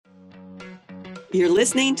You're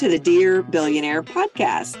listening to the Dear Billionaire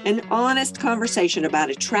podcast, an honest conversation about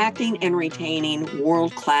attracting and retaining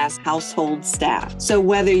world-class household staff. So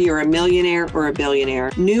whether you're a millionaire or a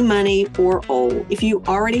billionaire, new money or old, if you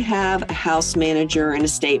already have a house manager, an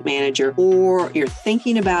estate manager, or you're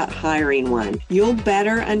thinking about hiring one, you'll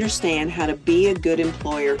better understand how to be a good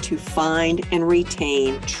employer to find and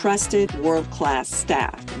retain trusted world-class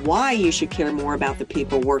staff, why you should care more about the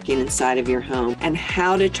people working inside of your home, and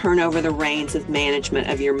how to turn over the reins of management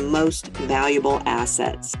of your most valuable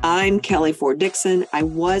assets. I'm Kelly Ford Dixon. I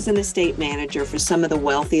was an estate manager for some of the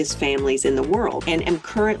wealthiest families in the world and am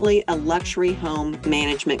currently a luxury home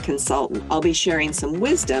management consultant. I'll be sharing some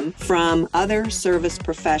wisdom from other service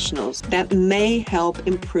professionals that may help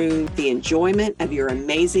improve the enjoyment of your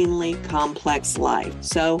amazingly complex life.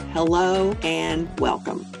 So hello and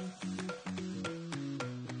welcome.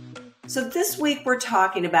 So this week we're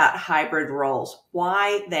talking about hybrid roles,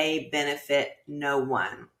 why they benefit no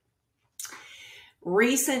one.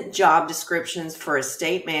 Recent job descriptions for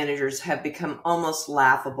estate managers have become almost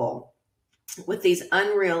laughable with these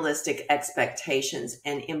unrealistic expectations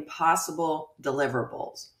and impossible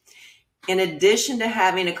deliverables. In addition to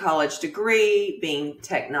having a college degree, being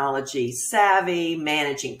technology savvy,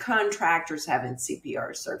 managing contractors, having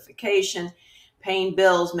CPR certification, paying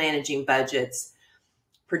bills, managing budgets,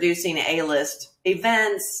 producing A-list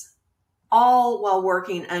events, all while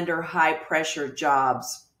working under high-pressure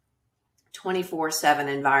jobs, 24/7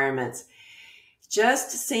 environments,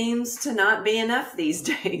 just seems to not be enough these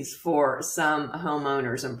days for some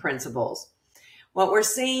homeowners and principals. What we're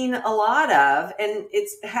seeing a lot of, and it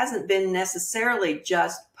hasn't been necessarily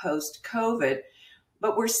just post-COVID,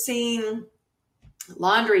 but we're seeing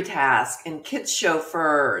laundry tasks and kids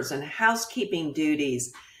chauffeurs and housekeeping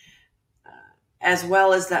duties, as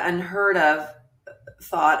well as the unheard of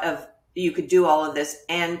thought of you could do all of this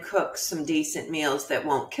and cook some decent meals that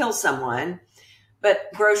won't kill someone,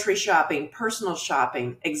 but grocery shopping, personal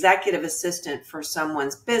shopping, executive assistant for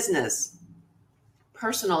someone's business,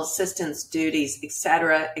 personal assistance duties,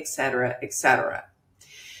 etc., etc., etc.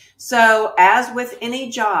 So as with any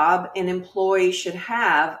job, an employee should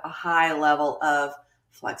have a high level of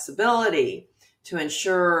flexibility to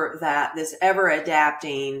ensure that this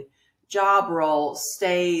ever-adapting job role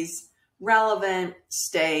stays relevant,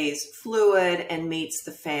 stays fluid, and meets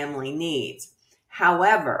the family needs.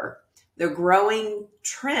 However, the growing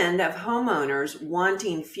trend of homeowners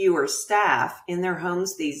wanting fewer staff in their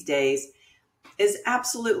homes these days is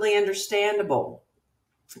absolutely understandable,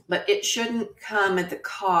 but it shouldn't come at the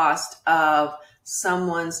cost of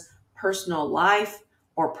someone's personal life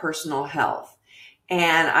or personal health.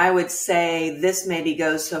 And I would say this maybe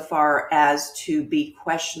goes so far as to be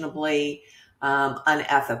questionably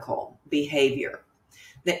unethical behavior.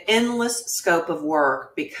 The endless scope of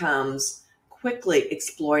work becomes quickly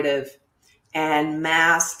exploitive and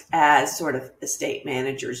masked as sort of estate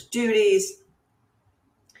manager's duties.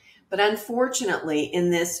 But unfortunately,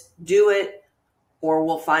 in this do it or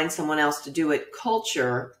we'll find someone else to do it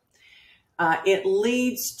culture, it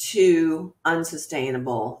leads to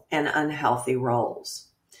unsustainable and unhealthy roles.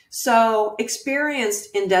 So experienced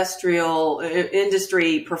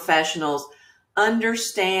industry professionals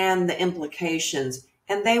understand the implications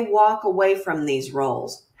and they walk away from these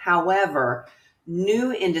roles. However,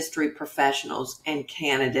 new industry professionals and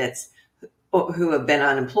candidates who have been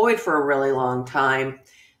unemployed for a really long time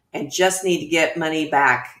and just need to get money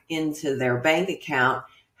back into their bank account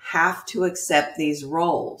have to accept these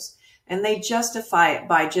roles. And they justify it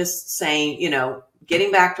by just saying,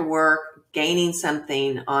 getting back to work, gaining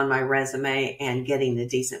something on my resume, and getting a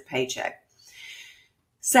decent paycheck.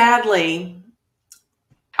 Sadly,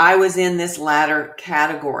 I was in this latter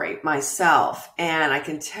category myself, and I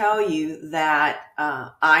can tell you that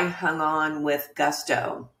I hung on with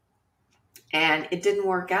gusto, and it didn't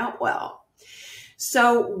work out well.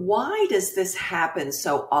 So why does this happen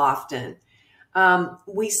so often?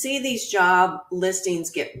 We see these job listings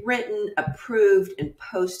get written, approved, and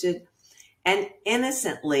posted. And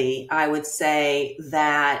innocently, I would say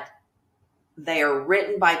that they are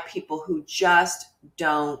written by people who just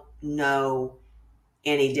don't know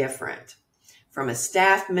any different from a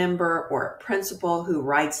staff member or a principal who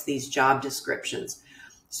writes these job descriptions.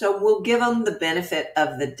 So we'll give them the benefit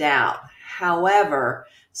of the doubt. However,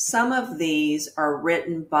 some of these are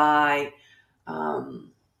written by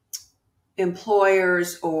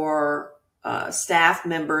employers or staff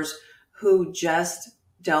members who just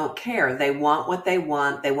don't care. They want what they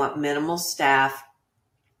want. They want minimal staff,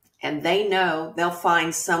 and they know they'll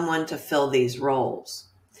find someone to fill these roles.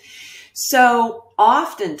 So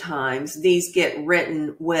oftentimes these get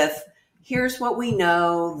written with here's what we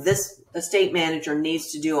know this estate manager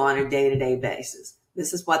needs to do on a day-to-day basis.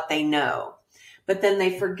 This is what they know. But then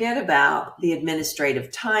they forget about the administrative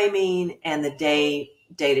timing and the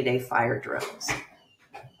day-to-day fire drills.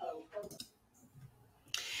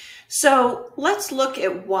 So let's look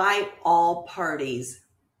at why all parties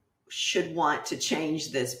should want to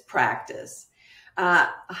change this practice.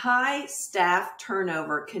 High staff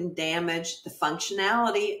turnover can damage the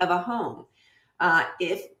functionality of a home.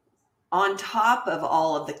 If on top of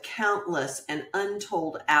all of the countless and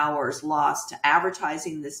untold hours lost to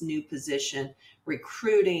advertising this new position,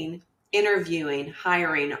 recruiting, interviewing,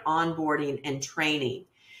 hiring, onboarding, and training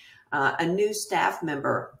a new staff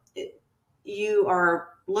member, you are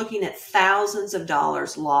looking at thousands of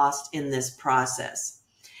dollars lost in this process.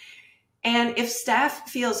 And if staff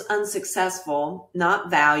feels unsuccessful, not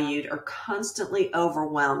valued, or constantly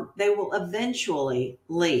overwhelmed, they will eventually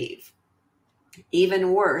leave.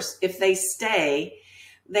 Even worse, if they stay,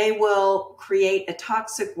 they will create a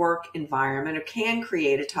toxic work environment, or can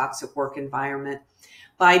create a toxic work environment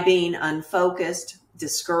by being unfocused,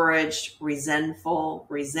 discouraged, resentful,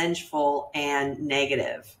 and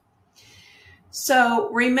negative. So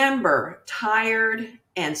remember, tired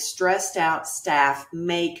and stressed out staff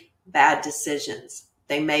make bad decisions.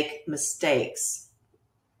 They make mistakes.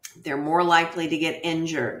 They're more likely to get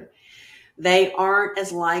injured. They aren't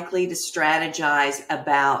as likely to strategize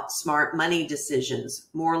about smart money decisions.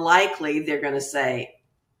 More likely, they're going to say,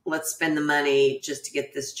 let's spend the money just to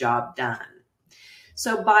get this job done.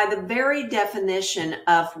 So by the very definition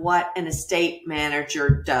of what an estate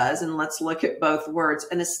manager does, and let's look at both words,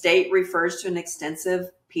 an estate refers to an extensive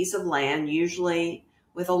piece of land, usually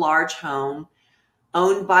with a large home,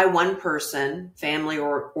 owned by one person, family,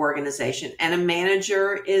 or organization, and a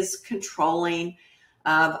manager is controlling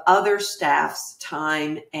of other staff's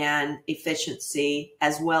time and efficiency,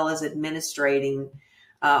 as well as administrating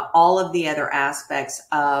all of the other aspects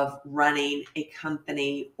of running a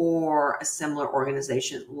company or a similar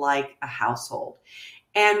organization like a household.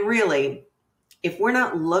 And really, if we're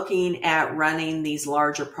not looking at running these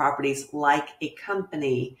larger properties like a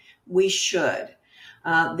company, we should.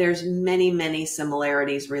 There's many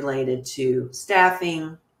similarities related to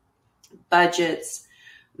staffing, budgets,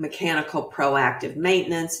 mechanical proactive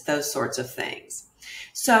maintenance, those sorts of things.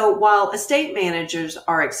 So while estate managers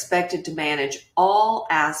are expected to manage all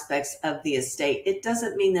aspects of the estate, it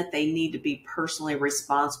doesn't mean that they need to be personally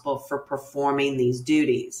responsible for performing these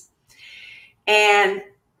duties. And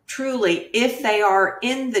truly, if they are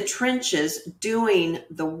in the trenches doing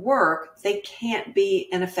the work, they can't be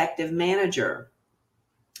an effective manager.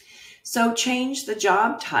 So change the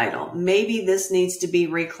job title. Maybe this needs to be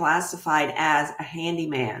reclassified as a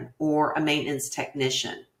handyman or a maintenance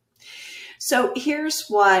technician. So here's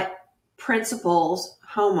what principals,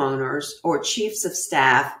 homeowners, or chiefs of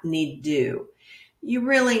staff need to do. You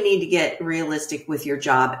really need to get realistic with your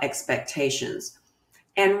job expectations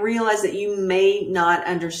and realize that you may not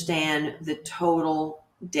understand the total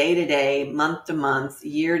day-to-day, month-to-month,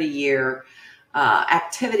 year-to-year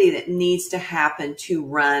activity that needs to happen to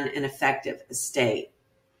run an effective estate.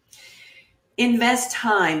 Invest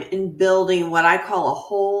time in building what I call a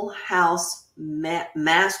whole house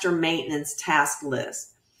master maintenance task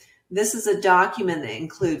list. This is a document that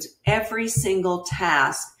includes every single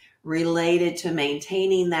task related to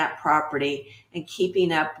maintaining that property and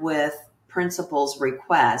keeping up with principal's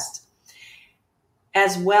request,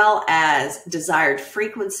 as well as desired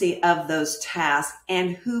frequency of those tasks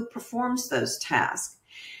and who performs those tasks.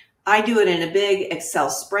 I do it in a big Excel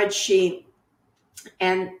spreadsheet,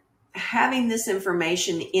 and having this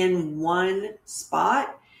information in one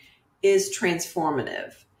spot is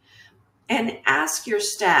transformative. And ask your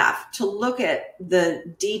staff to look at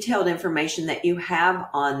the detailed information that you have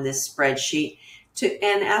on this spreadsheet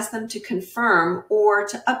and ask them to confirm or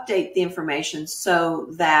to update the information so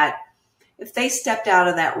that if they stepped out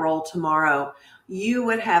of that role tomorrow, you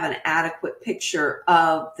would have an adequate picture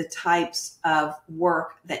of the types of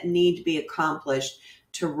work that need to be accomplished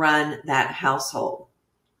to run that household.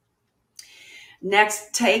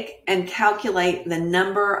 Next, take and calculate the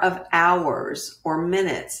number of hours or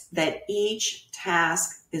minutes that each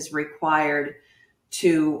task is required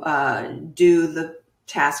to do the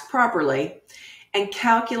task properly, and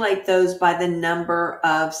calculate those by the number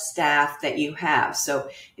of staff that you have. So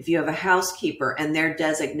if you have a housekeeper and they're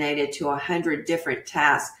designated to 100 different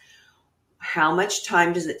tasks, how much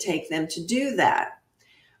time does it take them to do that?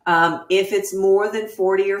 If it's more than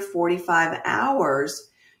 40 or 45 hours,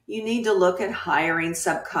 you need to look at hiring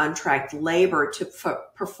subcontract labor to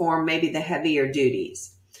perform maybe the heavier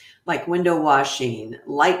duties, like window washing,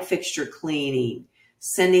 light fixture cleaning,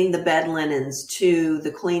 sending the bed linens to the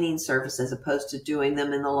cleaning service as opposed to doing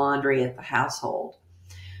them in the laundry at the household.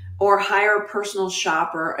 Or hire a personal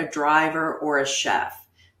shopper, a driver, or a chef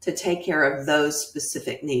to take care of those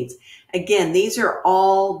specific needs. Again, these are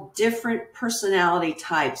all different personality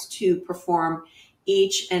types to perform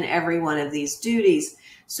each and every one of these duties.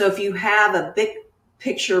 So if you have a big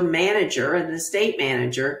picture manager, an estate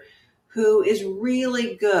manager, who is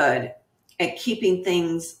really good at keeping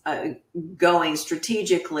things going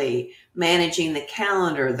strategically, managing the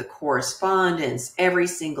calendar, the correspondence, every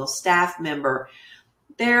single staff member,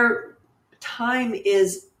 their time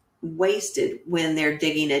is wasted when they're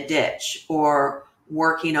digging a ditch or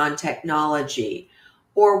working on technology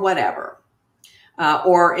or whatever,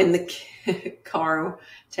 or in the car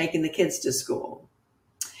taking the kids to school.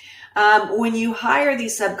 When you hire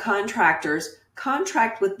these subcontractors,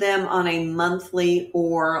 contract with them on a monthly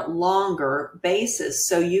or longer basis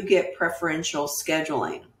so you get preferential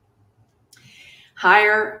scheduling.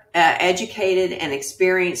 Hire educated and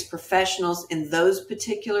experienced professionals in those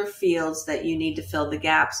particular fields that you need to fill the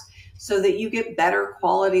gaps so that you get better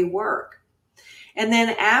quality work. And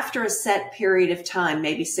then after a set period of time,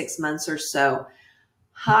 maybe 6 months or so,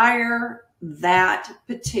 hire that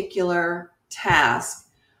particular task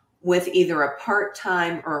with either a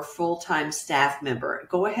part-time or a full-time staff member.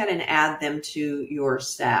 Go ahead and add them to your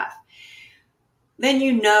staff. Then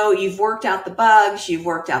you know you've worked out the bugs, you've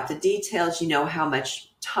worked out the details, you know how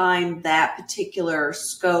much time that particular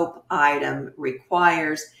scope item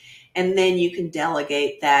requires, and then you can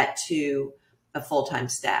delegate that to a full-time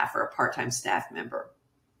staff or a part-time staff member.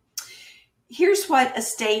 Here's what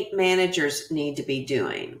estate managers need to be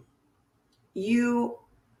doing. You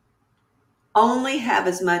only have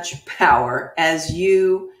as much power as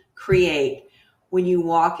you create when you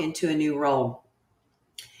walk into a new role.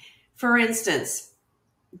 For instance,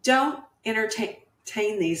 don't entertain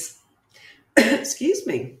these, excuse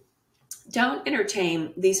me, don't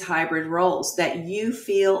entertain these hybrid roles that you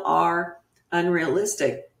feel are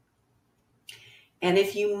unrealistic. And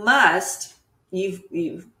if you must,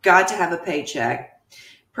 you've got to have a paycheck.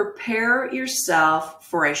 Prepare yourself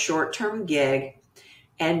for a short-term gig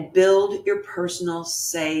and build your personal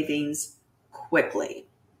savings quickly,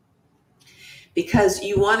 because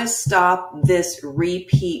you want to stop this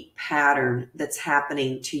repeat pattern that's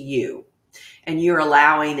happening to you and you're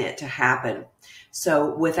allowing it to happen.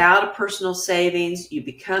 So without a personal savings, you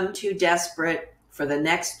become too desperate for the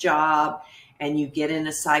next job and you get in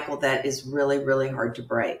a cycle that is really, really hard to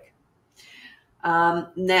break.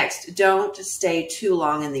 Next, don't stay too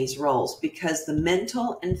long in these roles, because the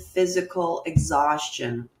mental and physical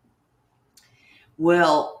exhaustion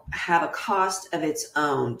will have a cost of its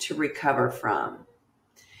own to recover from.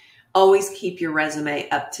 Always keep your resume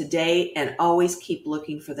up to date and always keep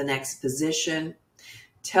looking for the next position.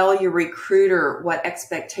 Tell your recruiter what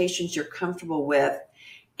expectations you're comfortable with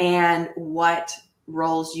and what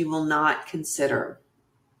roles you will not consider.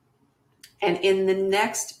 And in the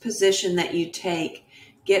next position that you take,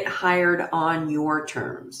 get hired on your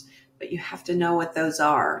terms. But you have to know what those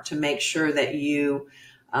are to make sure that you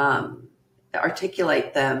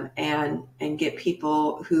articulate them and get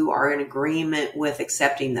people who are in agreement with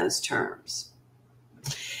accepting those terms.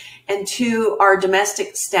 And to our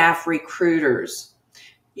domestic staff recruiters,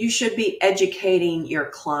 you should be educating your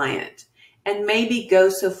client and maybe go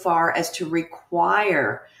so far as to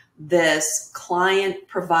require this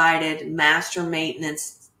client-provided master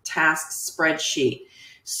maintenance task spreadsheet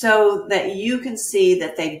so that you can see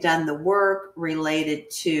that they've done the work related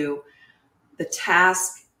to the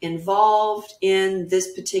task involved in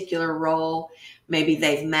this particular role. Maybe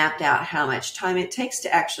they've mapped out how much time it takes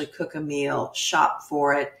to actually cook a meal, shop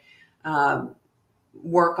for it,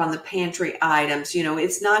 work on the pantry items. You know,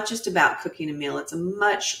 it's not just about cooking a meal. It's a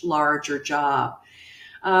much larger job.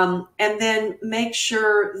 And then make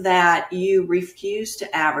sure that you refuse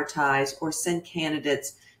to advertise or send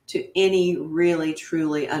candidates to any really,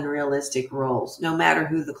 truly unrealistic roles, no matter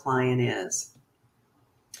who the client is.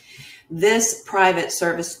 This private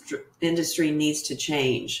service industry needs to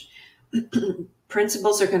change.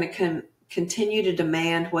 Principals are going to continue to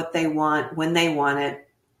demand what they want when they want it.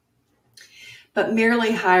 But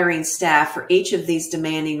merely hiring staff for each of these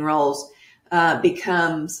demanding roles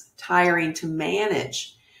becomes tiring to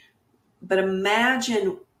manage. But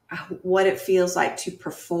imagine what it feels like to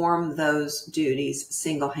perform those duties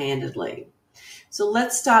single-handedly. So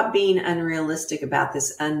let's stop being unrealistic about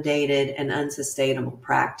this undated and unsustainable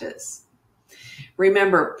practice.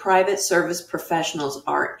 Remember, private service professionals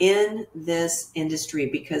are in this industry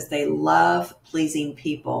because they love pleasing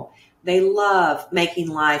people. They love making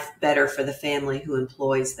life better for the family who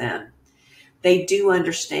employs them. They do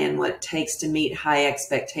understand what it takes to meet high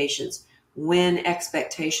expectations when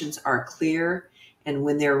expectations are clear and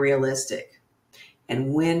when they're realistic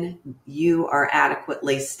and when you are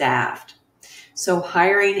adequately staffed. So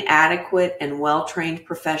hiring adequate and well-trained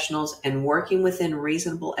professionals and working within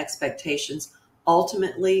reasonable expectations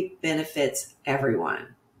ultimately benefits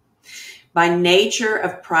everyone. By nature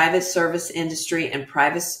of private service industry and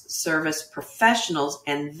private service professionals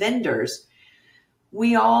and vendors,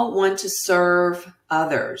 we all want to serve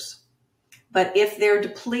others. But if they're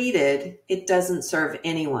depleted, it doesn't serve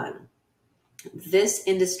anyone. This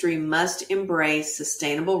industry must embrace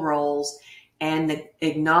sustainable roles and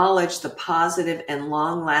acknowledge the positive and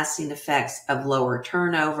long-lasting effects of lower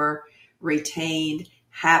turnover, retained,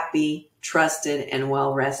 happy, trusted, and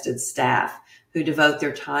well-rested staff who devote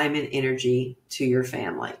their time and energy to your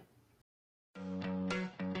family.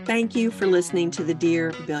 Thank you for listening to the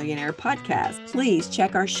Dear Billionaire podcast. Please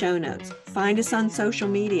check our show notes, find us on social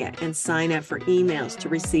media, and sign up for emails to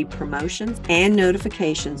receive promotions and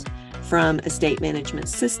notifications from Estate Management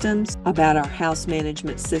Systems about our house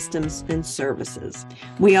management systems and services.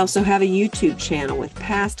 We also have a YouTube channel with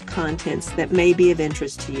past contents that may be of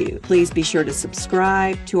interest to you. Please be sure to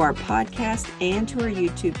subscribe to our podcast and to our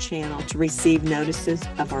YouTube channel to receive notices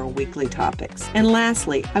of our weekly topics. And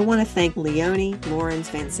lastly, I want to thank Leonie Lawrence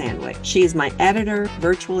Van Sandwick. She is my editor,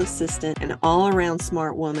 virtual assistant, and all-around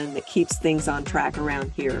smart woman that keeps things on track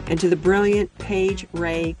around here. And to the brilliant Paige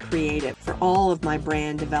Ray Creative for all of my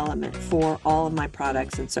brand development for all of my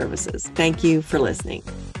products and services. Thank you for listening.